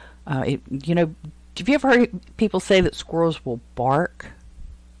back. Have you ever heard people say that squirrels will bark?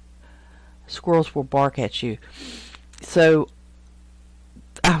 Squirrels will bark at you. So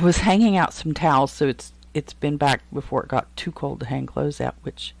I was hanging out some towels, so it's been back before it got too cold to hang clothes out,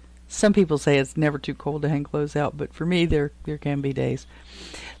 which some people say it's never too cold to hang clothes out, but for me there can be days.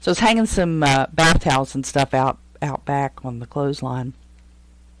 So I was hanging some bath towels and stuff out back on the clothesline,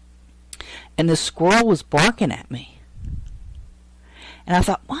 and the squirrel was barking at me. And I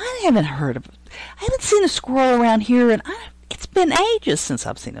thought, well, I haven't seen a squirrel around here, and it's been ages since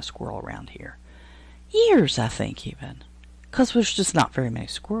I've seen a squirrel around here. Years, I think, even. Because there's just not very many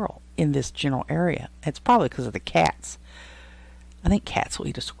squirrel in this general area. It's probably because of the cats. I think cats will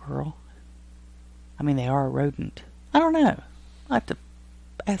eat a squirrel. I mean, they are a rodent. I don't know. I'll have to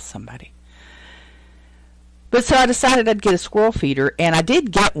ask somebody. But so I decided I'd get a squirrel feeder, and I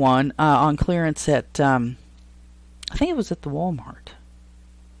did get one on clearance at, I think it was at the Walmart.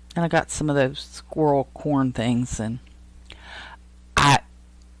 And I got some of those squirrel corn things, and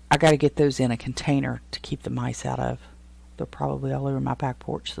I got to get those in a container to keep the mice out of. They're probably all over my back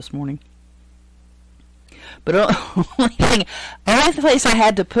porch this morning. But the only place I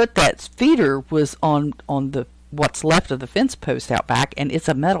had to put that feeder was on the what's left of the fence post out back, and it's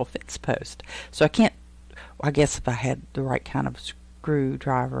a metal fence post. So I guess if I had the right kind of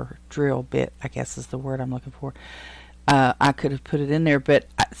screwdriver, drill bit, I guess is the word I'm looking for, I could have put it in there. But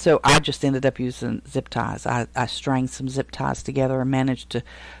so I just ended up using zip ties. I strung some zip ties together and managed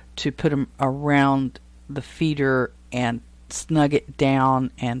to put them around the feeder and snug it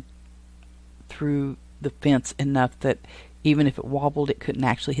down and through the fence enough that even if it wobbled, it couldn't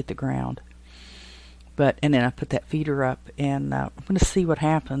actually hit the ground. And then I put that feeder up, and I'm going to see what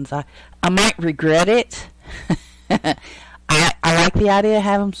happens. I might regret it. I like the idea of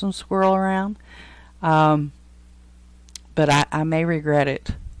having some squirrel around, but I may regret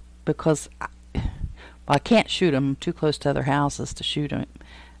it because I can't shoot them. I'm too close to other houses to shoot them.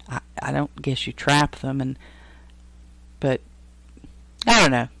 I don't guess you trap them, but I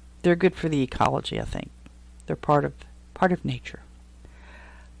don't know. They're good for the ecology, I think. They're part of nature.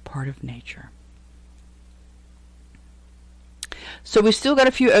 Part of nature. So we've still got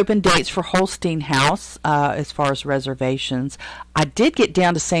a few open dates for Holstein House as far as reservations. I did get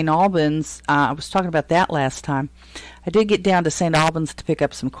down to St. Albans. I was talking about that last time. I did get down to St. Albans to pick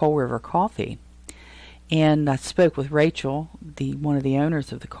up some Coal River coffee. And I spoke with Rachel, one of the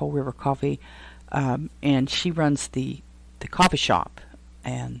owners of the Coal River Coffee, and she runs the coffee shop,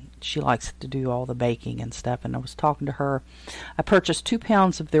 and she likes to do all the baking and stuff. And I was talking to her. I purchased 2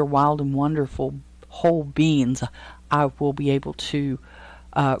 pounds of their Wild and Wonderful whole beans. I will be able to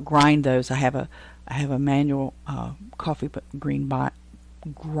grind those. I have a manual coffee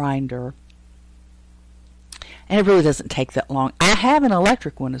grinder, and it really doesn't take that long. I have an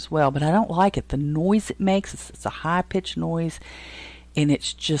electric one as well, but I don't like it. The noise it makes, it's a high-pitched noise, and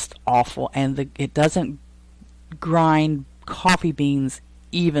it's just awful. And it doesn't grind coffee beans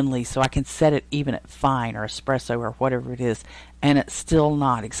evenly, so I can set it even at fine or espresso or whatever it is, and it's still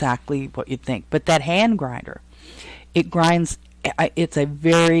not exactly what you'd think. But that hand grinder, it grinds. It's a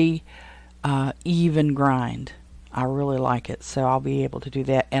very even grind. I really like it, so I'll be able to do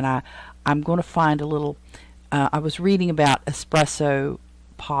that. And I'm going to find a little. I was reading about espresso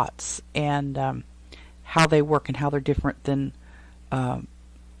pots and how they work and how they're different than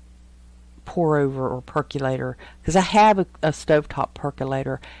pour over or percolator, because I have a stovetop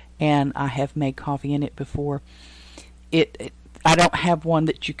percolator and I have made coffee in it before. I don't have one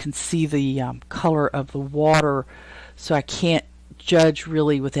that you can see the color of the water, so I can't judge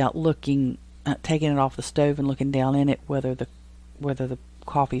really without looking, taking it off the stove and looking down in it whether the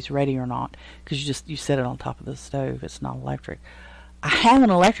coffee's ready or not, because you set it on top of the stove. It's not electric. I have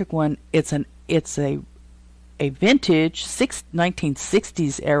an electric one. It's a vintage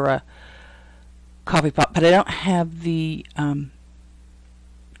 1960s era coffee pot, but I don't have the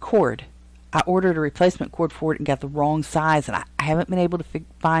cord. I ordered a replacement cord for it and got the wrong size, and I haven't been able to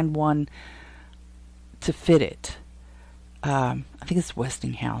find one to fit it. I think it's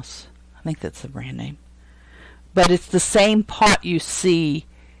Westinghouse. I think that's the brand name. But it's the same pot you see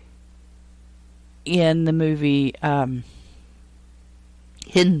in the movie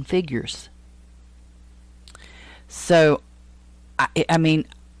Hidden Figures. So, I mean,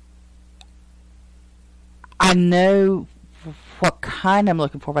 I know what kind I'm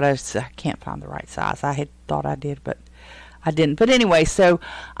looking for, but I can't find the right size. I had thought I did, but I didn't. But anyway, so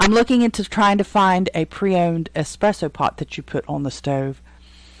I'm looking into trying to find a pre-owned espresso pot that you put on the stove.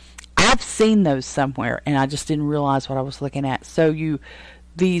 I've seen those somewhere, and I just didn't realize what I was looking at. So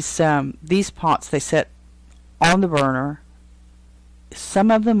these pots, they set on the burner. Some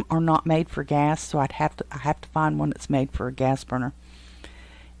of them are not made for gas, so I have to find one that's made for a gas burner.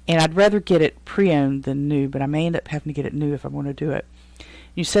 And I'd rather get it pre-owned than new, but I may end up having to get it new if I want to do it.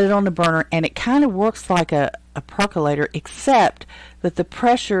 You set it on the burner, and it kind of works like a percolator, except that the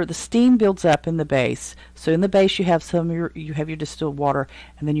pressure, the steam builds up in the base. So in the base you have you have your distilled water,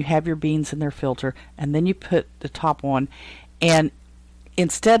 and then you have your beans in their filter, and then you put the top on. And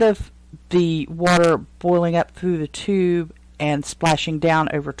instead of the water boiling up through the tube and splashing down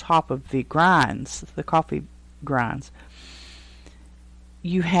over top of the grinds, the coffee grinds,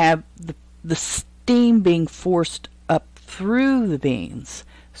 you have the steam being forced up through the beans.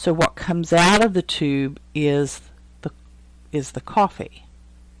 So what comes out of the tube is the coffee,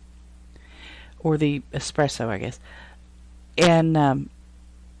 or the espresso, I guess. And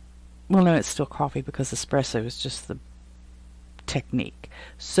well, no, it's still coffee, because espresso is just the technique.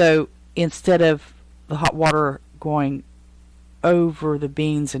 So instead of the hot water going over the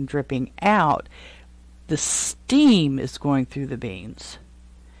beans and dripping out, the steam is going through the beans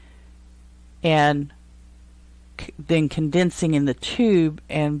and then condensing in the tube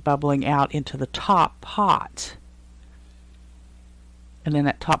and bubbling out into the top pot. And then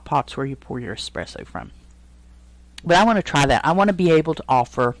that top pot's where you pour your espresso from. But I want to try that. I want to be able to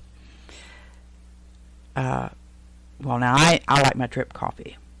offer, well, now I like my drip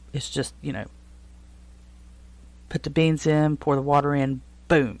coffee. It's just, put the beans in, pour the water in,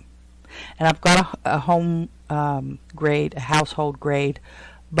 boom. And I've got a home grade, a household grade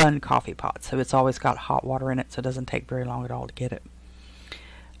bun coffee pot, so it's always got hot water in it, so it doesn't take very long at all to get it.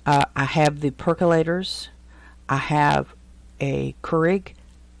 I have the percolators. I have a Keurig.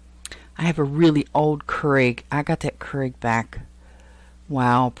 I have a really old Keurig. I got that Keurig back,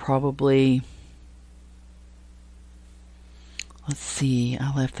 wow, probably, let's see,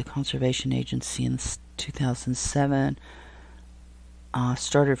 I left the conservation agency in 2007.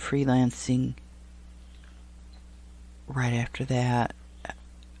 Started freelancing right after that.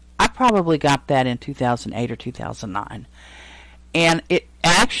 I probably got that in 2008 or 2009. And it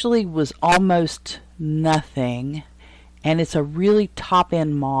actually was almost nothing. And it's a really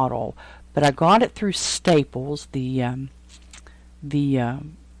top-end model. But I got it through Staples, the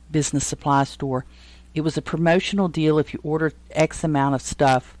business supply store. It was a promotional deal. If you ordered X amount of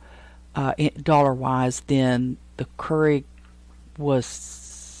stuff, dollar-wise, then the Keurig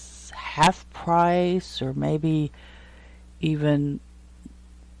was half price, or maybe even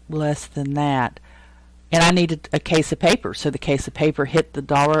less than that. And I needed a case of paper, so the case of paper hit the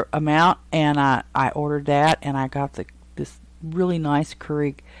dollar amount, and I ordered that, and I got this really nice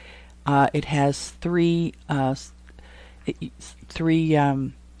Keurig. It has three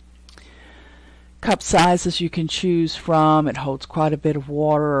cup sizes you can choose from. It holds quite a bit of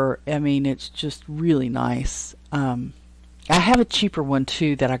water. I mean, it's just really nice. I have a cheaper one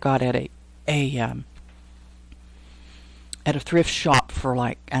too that I got at a thrift shop for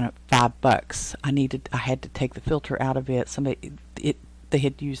like, I don't know, $5. I had to take the filter out of it. They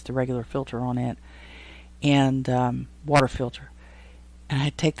had used the regular filter on it, and water filter. And I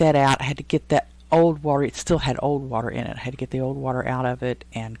had to take that out. I had to get that old water. It still had old water in it. I had to get the old water out of it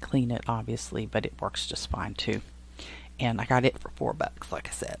and clean it, obviously, but it works just fine too. And I got it for $4, like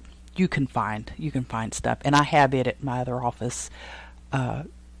I said. You can find stuff, and I have it at my other office on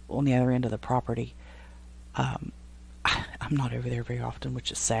the other end of the property. I'm not over there very often, which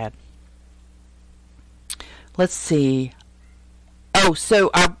is sad. Let's see. Oh,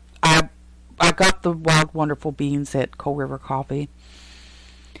 so I got the Wild Wonderful beans at Coal River Coffee,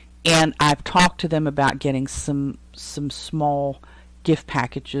 and I've talked to them about getting some small gift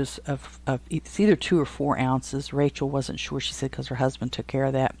packages of it's either 2 or 4 ounces. Rachel wasn't sure, she said, because her husband took care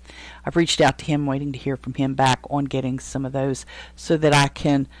of that. I've reached out to him, waiting to hear from him back on getting some of those so that I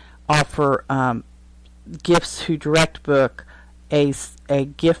can offer Gifts Who Direct Book a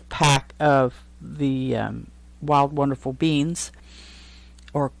gift pack of the Wild Wonderful beans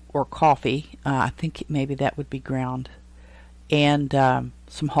or coffee. I think maybe that would be ground, and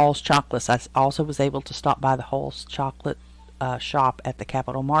some Hall's chocolates. I also was able to stop by the Hall's chocolate shop at the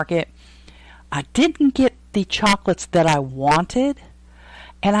Capitol Market. I didn't get the chocolates that I wanted,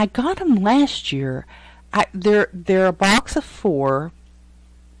 and I got them last year. They're a box of 4.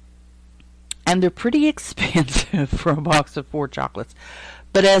 And they're pretty expensive for a box of 4 chocolates,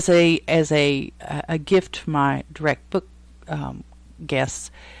 but as a gift to my direct book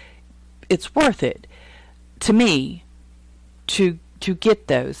guests, it's worth it to me to get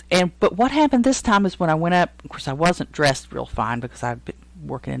those. But what happened this time is when I went up. Of course, I wasn't dressed real fine because I've been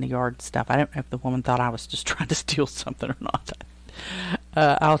working in the yard and stuff. I don't know if the woman thought I was just trying to steal something or not.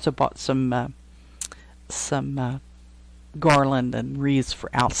 I also bought some garland and wreaths for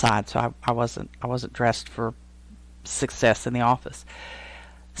outside, so I wasn't dressed for success in the office.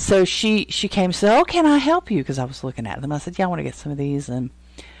 So she came and said, "Oh, can I help you?" Because I was looking at them. I said, "Yeah, I want to get some of these," and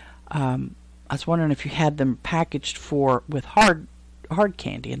I was wondering if you had them packaged with hard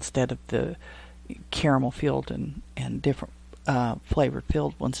candy instead of the caramel filled and different flavored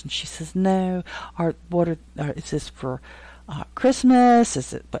filled ones. And she says, "No. Is this for Christmas?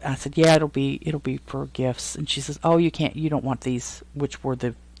 Is it?" But I said, "Yeah, it'll be for gifts." And she says, "Oh, you don't want these," which were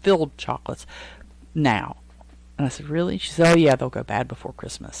the filled chocolates, now. And I said, "Really?" She said, "Oh yeah, they'll go bad before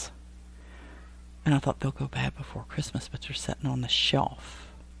Christmas." And I thought, they'll go bad before Christmas, but they're sitting on the shelf.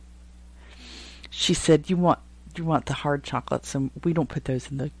 She said, "You want the hard chocolates, and we don't put those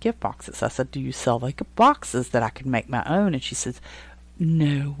in the gift boxes." I said, "Do you sell like boxes that I can make my own?" And she says,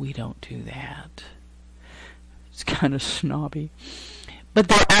 "No, we don't do that." It's kind of snobby, but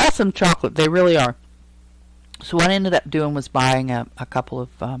they're awesome chocolate. They really are. So what I ended up doing was buying a couple of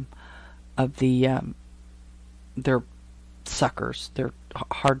their suckers. They're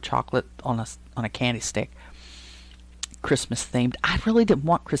hard chocolate on a candy stick, Christmas themed. I really didn't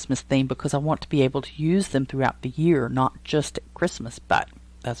want Christmas themed because I want to be able to use them throughout the year, not just at Christmas. But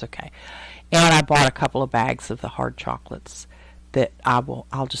that's okay. And I bought a couple of bags of the hard chocolates that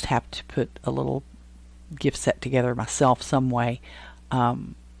I'll just have to put a little gift set together myself some way.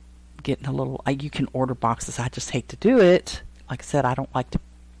 Getting a little, you can order boxes. I just hate to do it. Like I said, I don't like to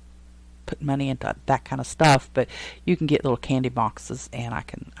put money into that kind of stuff, but you can get little candy boxes, and I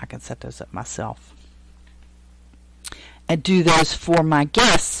can set those up myself and do those for my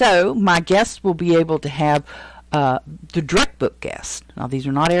guests. So my guests will be able to have the direct book guests. Now, these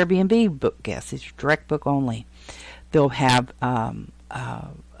are not Airbnb book guests. These are direct book only. They'll have a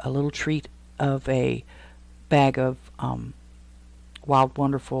little treat of a bag of Wild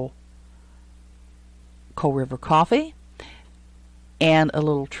Wonderful Coal River coffee, and a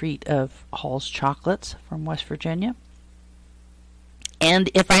little treat of Hall's chocolates from West Virginia. And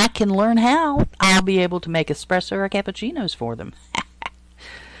if I can learn how, I'll be able to make espresso or cappuccinos for them.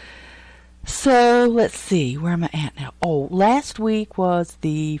 So let's see, where am I at now? Oh, last week was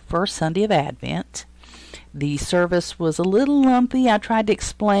the first Sunday of Advent. The service was a little lumpy. I tried to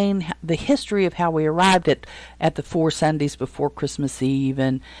explain the history of how we arrived at the 4 Sundays before Christmas Eve,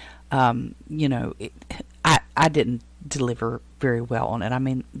 and I didn't deliver very well on it. I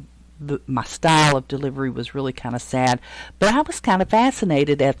mean, my style of delivery was really kind of sad, but I was kind of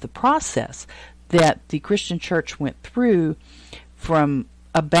fascinated at the process that the Christian church went through from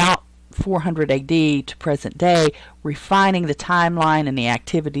about 400 AD to present day, refining the timeline and the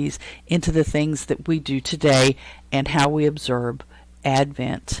activities into the things that we do today and how we observe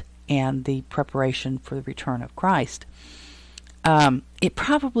Advent and the preparation for the return of Christ. It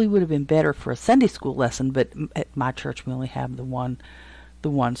probably would have been better for a Sunday school lesson, but at my church we only have the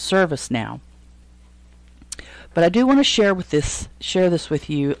one service now. But I do want to share this with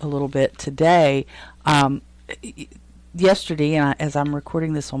you a little bit today. Yesterday, and as I'm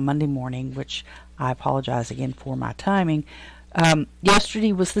recording this on Monday morning, which I apologize again for my timing,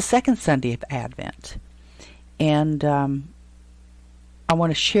 yesterday was the second Sunday of Advent, and I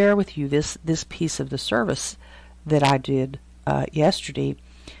want to share with you this piece of the service that I did yesterday,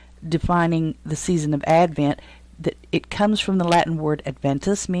 defining the season of Advent. That it comes from the Latin word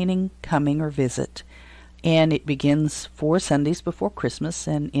adventus, meaning coming or visit, and it begins 4 Sundays before Christmas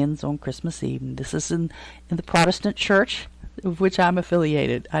and ends on Christmas Eve. And this is in the Protestant Church, of which I'm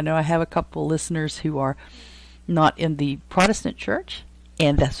affiliated. I know I have a couple listeners who are not in the Protestant Church,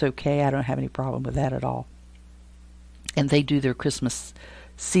 and that's okay. I don't have any problem with that at all. And they do their Christmas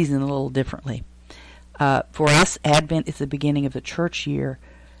season a little differently. For us, Advent is the beginning of the church year,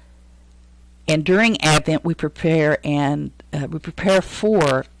 and during Advent we prepare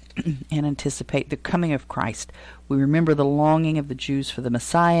for and anticipate the coming of Christ. We remember the longing of the Jews for the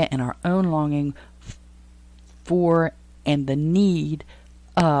Messiah and our own longing for and the need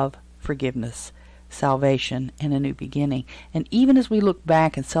of forgiveness, salvation, and a new beginning. And even as we look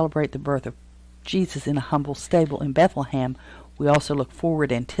back and celebrate the birth of Jesus in a humble stable in Bethlehem, we also look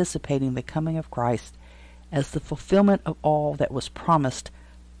forward anticipating the coming of Christ as the fulfillment of all that was promised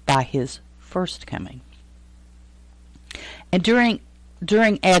by his first coming. And during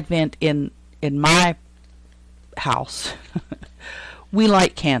Advent in my house, we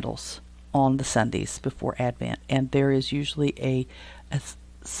light candles on the Sundays before Advent, and there is usually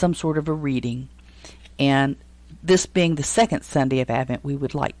some sort of a reading. And this being the second Sunday of Advent, we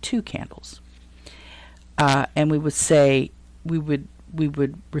would light 2 candles, and we would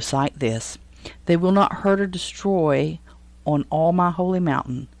recite this: "They will not hurt or destroy on all my holy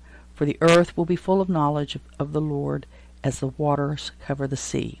mountain, for the earth will be full of knowledge of the Lord, as the waters cover the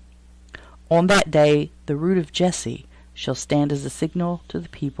sea. On that day the root of Jesse shall stand as a signal to the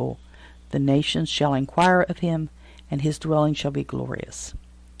people. The nations shall inquire of him, and his dwelling shall be glorious."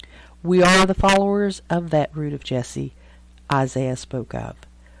 We are the followers of that root of Jesse Isaiah spoke of.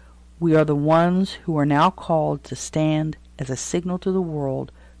 We are the ones who are now called to stand as a signal to the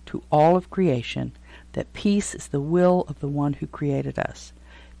world, to all of creation, that peace is the will of the one who created us.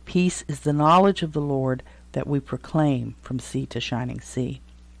 Peace is the knowledge of the Lord that we proclaim from sea to shining sea.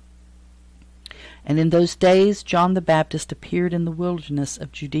 And in those days John the Baptist appeared in the wilderness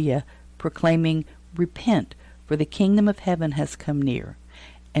of Judea, proclaiming, "Repent, for the kingdom of heaven has come near,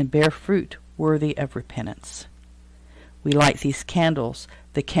 and bear fruit worthy of repentance." We light these candles,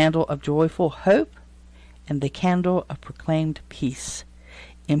 the candle of joyful hope and the candle of proclaimed peace,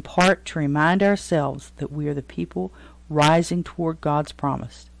 in part to remind ourselves that we are the people rising toward God's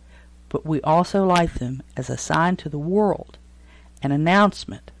promise. But we also light them as a sign to the world, an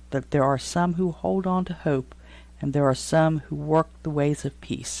announcement that there are some who hold on to hope and there are some who work the ways of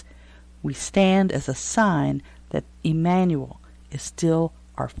peace. We stand as a sign that Emmanuel is still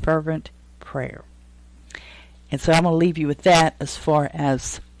our fervent prayer. And so I'm going to leave you with that as far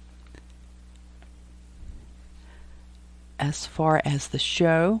as the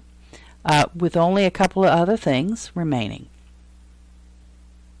show, with only a couple of other things remaining.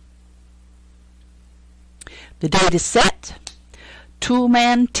 The date is set.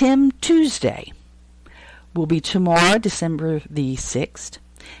 Toolman Tim Tuesday will be tomorrow, December the 6th,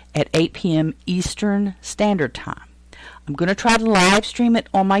 at 8 p.m. Eastern Standard Time. I'm going to try to live stream it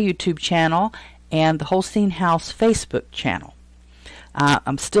on my YouTube channel and the Holstein House Facebook channel.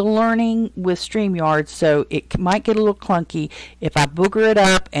 I'm still learning with StreamYard, so it might get a little clunky. If I booger it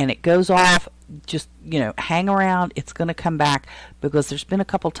up and it goes off, just hang around. It's going to come back, because there's been a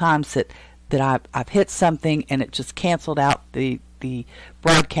couple times that I've hit something and it just canceled out the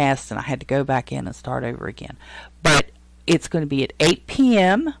broadcast, and I had to go back in and start over again. But it's going to be at 8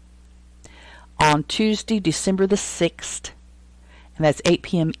 p.m. on Tuesday, December the 6th, and that's 8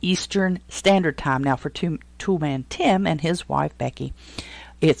 p.m. Eastern Standard Time. Now for Toolman Tim and his wife Becky,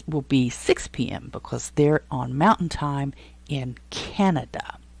 it will be 6 p.m. because they're on Mountain Time in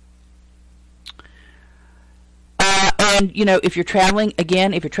Canada. And, if you're traveling,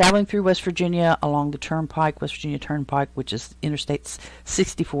 through West Virginia along the Turnpike, West Virginia Turnpike, which is Interstates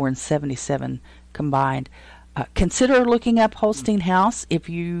 64 and 77 combined, consider looking up Holstein House if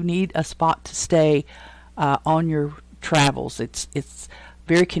you need a spot to stay on your travels. It's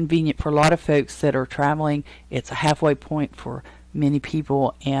very convenient for a lot of folks that are traveling. It's a halfway point for many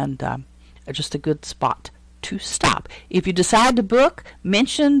people, and just a good spot to stop. If you decide to book,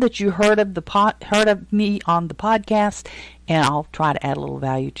 mention that you heard of me on the podcast, and I'll try to add a little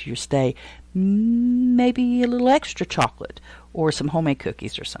value to your stay. Maybe a little extra chocolate or some homemade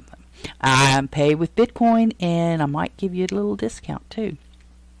cookies or something. I pay with Bitcoin, and I might give you a little discount too.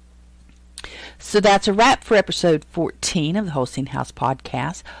 So that's a wrap for episode 14 of the Holstein House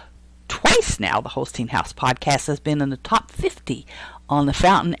Podcast. Twice now, the Holstein House Podcast has been in the top 50 on the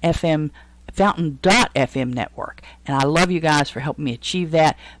Fountain.fm network. And I love you guys for helping me achieve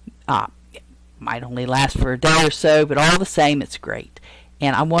that. It might only last for a day or so, but all the same, it's great.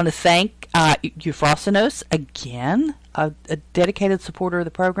 And I want to thank Euphrosynos again, a dedicated supporter of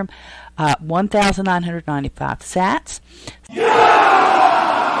the program. 1,995 sats.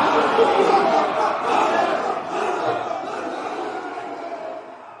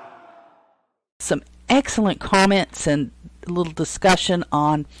 Some excellent comments and a little discussion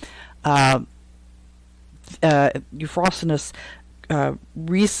on Euphrosynos'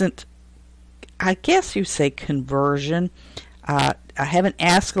 recent, I guess you say, conversion. I haven't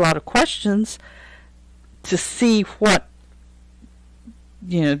asked a lot of questions to see what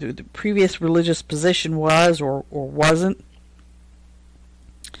the previous religious position was or wasn't.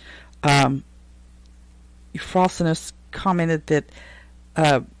 Euphrosynos commented that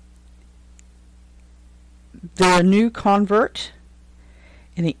they're a new convert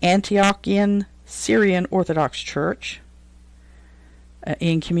in the Antiochian Syrian Orthodox Church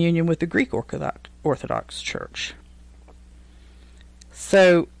in communion with the Greek Orthodox Church.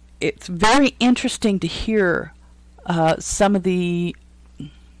 So it's very interesting to hear some of the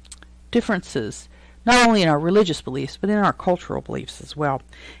differences, not only in our religious beliefs, but in our cultural beliefs as well.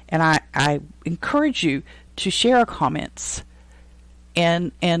 And I encourage you to share our comments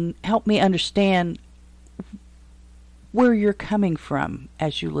and help me understand where you're coming from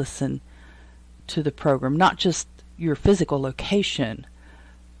as you listen to the program. Not just your physical location,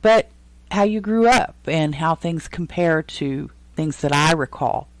 but how you grew up and how things compare to things that I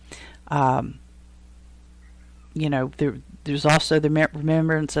recall. There's also the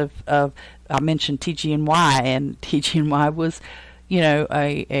remembrance of I mentioned TG&Y, and TG&Y was,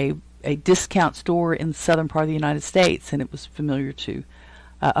 a discount store in the southern part of the United States, and it was familiar to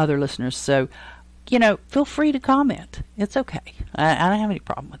other listeners. So, feel free to comment. It's okay. I don't have any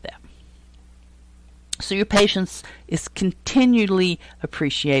problem with that. So your patience is continually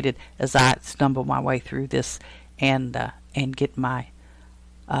appreciated as I stumble my way through this and get my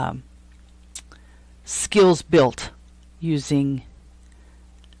skills built using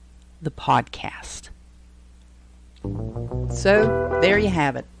the podcast. So there you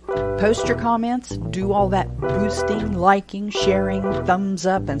have it. Post your comments, do all that boosting, liking, sharing, thumbs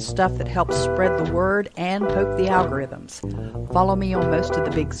up, and stuff that helps spread the word and poke the algorithms. Follow me on most of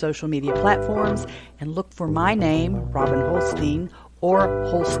the big social media platforms and look for my name, Robin Holstein, or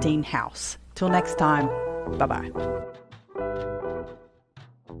Holstein House. Till next time, bye-bye.